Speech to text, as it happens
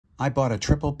I bought a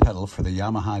triple pedal for the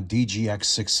Yamaha DGX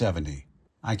 670.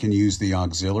 I can use the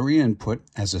auxiliary input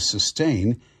as a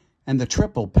sustain and the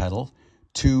triple pedal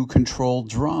to control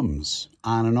drums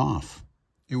on and off.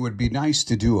 It would be nice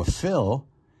to do a fill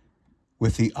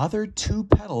with the other two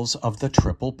pedals of the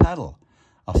triple pedal,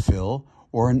 a fill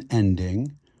or an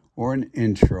ending or an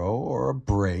intro or a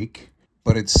break,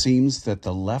 but it seems that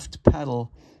the left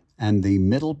pedal and the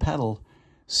middle pedal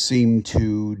seem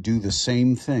to do the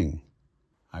same thing.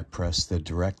 I press the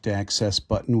direct access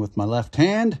button with my left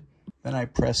hand, then I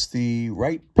press the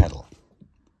right pedal.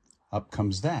 Up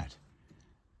comes that.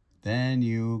 Then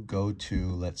you go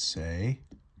to, let's say,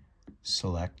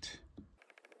 select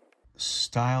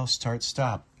Style Start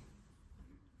Stop.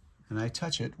 And I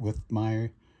touch it with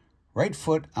my right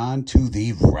foot onto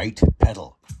the right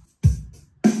pedal.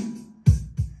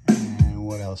 And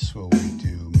what else will we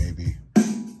do, maybe?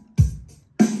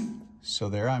 So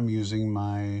there I'm using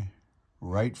my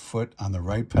right foot on the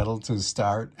right pedal to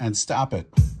start and stop it.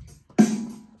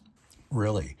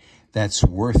 Really, that's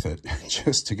worth it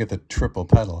just to get the triple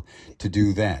pedal to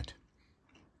do that,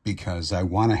 because I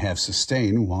want to have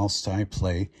sustain whilst I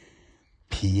play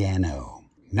piano.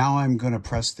 Now I'm going to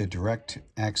press the direct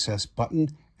access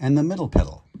button and the middle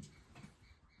pedal.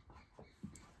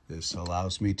 This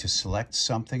allows me to select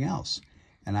something else,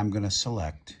 and I'm going to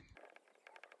select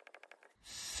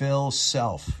Fill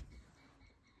Self.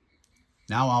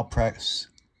 Now I'll press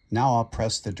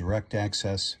the direct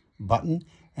access button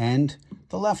and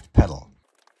the left pedal.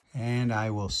 And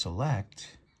I will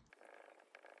select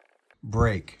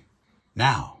Break.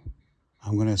 Now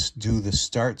I'm going to do the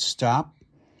start stop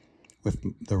with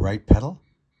the right pedal.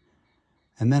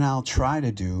 And then I'll try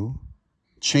to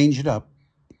change it up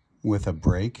with a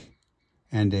break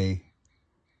and a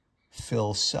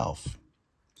fill self.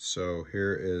 So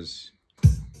here is...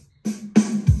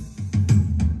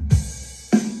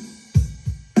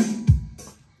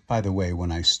 By the way,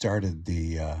 when I started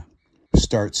the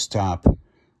start-stop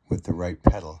with the right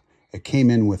pedal, it came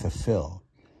in with a fill.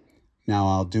 Now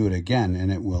I'll do it again,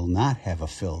 and it will not have a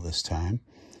fill this time.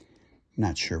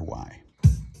 Not sure why.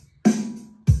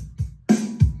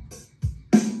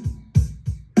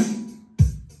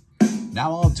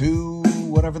 Now I'll do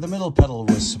whatever the middle pedal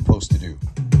was supposed to do.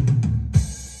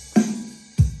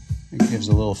 It gives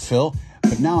a little fill,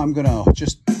 but now I'm going to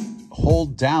just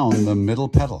hold down the middle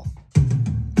pedal.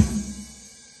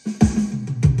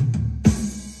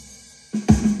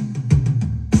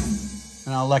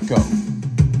 And I'll let go.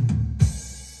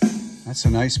 That's a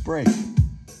nice break.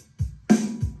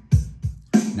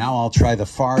 Now I'll try the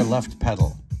far left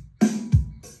pedal.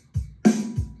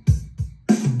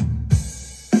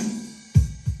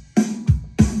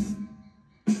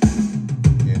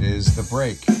 It is the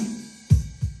break.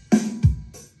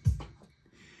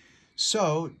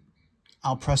 So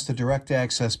I'll press the direct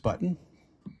access button,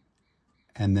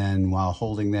 and then while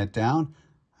holding that down,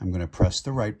 I'm going to press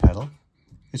the right pedal.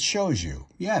 It shows you,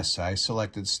 yes, I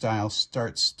selected Style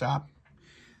Start Stop.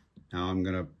 Now I'm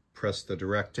going to press the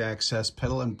direct access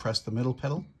pedal and press the middle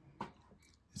pedal.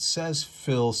 It says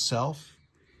Fill Self.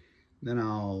 Then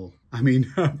I'll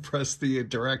press the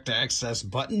direct access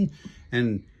button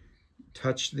and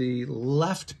touch the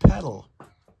left pedal.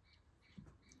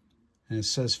 And it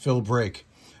says Fill Break.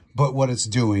 But what it's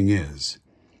doing is,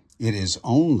 it is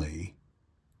only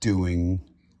doing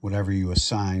whatever you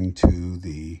assign to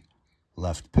the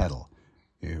left pedal.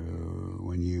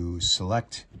 When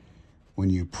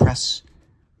you press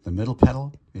the middle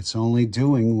pedal, it's only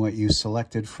doing what you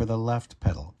selected for the left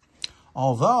pedal.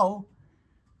 Although,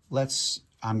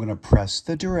 I'm going to press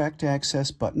the direct access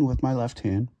button with my left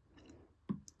hand.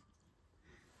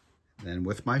 Then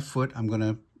with my foot, I'm going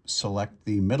to select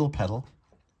the middle pedal.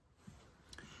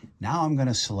 Now I'm going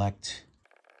to select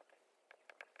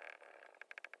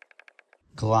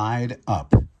Glide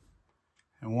Up.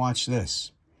 And watch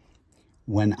this.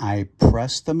 When I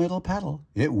press the middle pedal,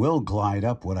 it will glide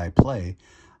up what I play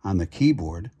on the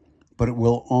keyboard, but it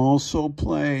will also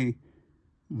play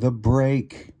the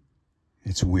break.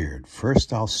 It's weird.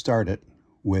 First, I'll start it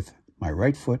with my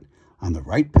right foot on the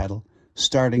right pedal,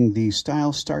 starting the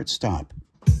Style Start Stop.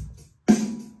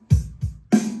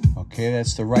 Okay,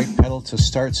 that's the right pedal to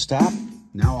start stop.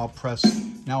 Now I'll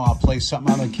play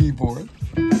something on the keyboard.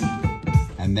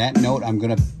 And that note, I'm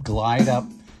going to glide up,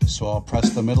 so I'll press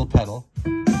the middle pedal.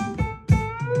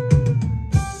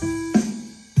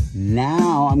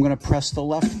 Now I'm going to press the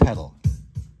left pedal.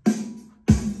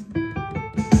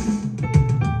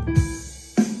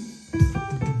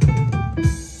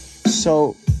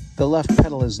 So the left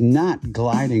pedal is not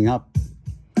gliding up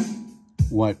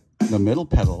what the middle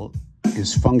pedal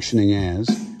is functioning as,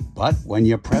 but when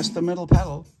you press the middle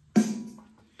pedal,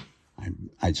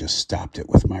 I just stopped it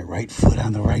with my right foot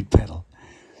on the right pedal.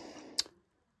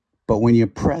 But when you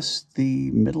press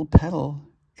the middle pedal,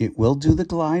 it will do the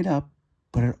glide up,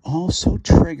 but it also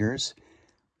triggers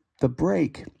the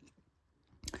brake.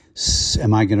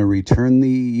 Am I going to return the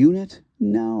unit?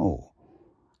 No.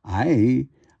 I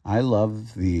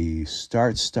love the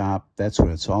start-stop. That's what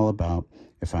it's all about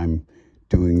if I'm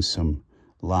doing some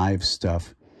live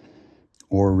stuff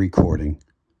or recording.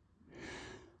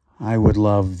 I would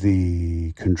love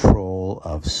the control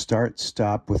of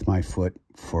start-stop with my foot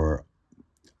for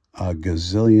a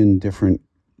gazillion different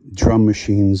drum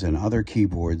machines and other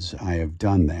keyboards. I have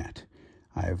done that.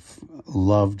 I've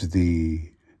loved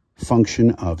the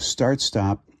function of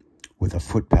start-stop with a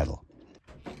foot pedal.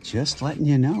 Just letting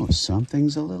you know,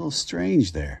 something's a little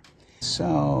strange there.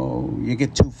 So you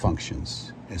get two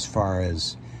functions as far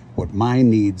as what my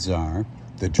needs are: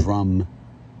 the drum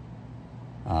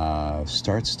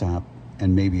start-stop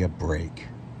and maybe a brake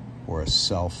or a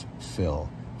self-fill,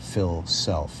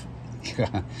 fill-self.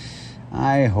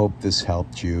 I hope this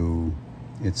helped you.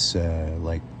 It's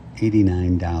like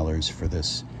 $89 for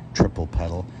this triple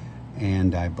pedal,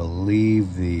 and I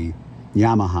believe the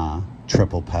Yamaha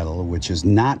triple pedal, which is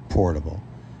not portable,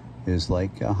 is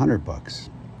like $100.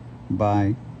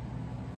 Bye.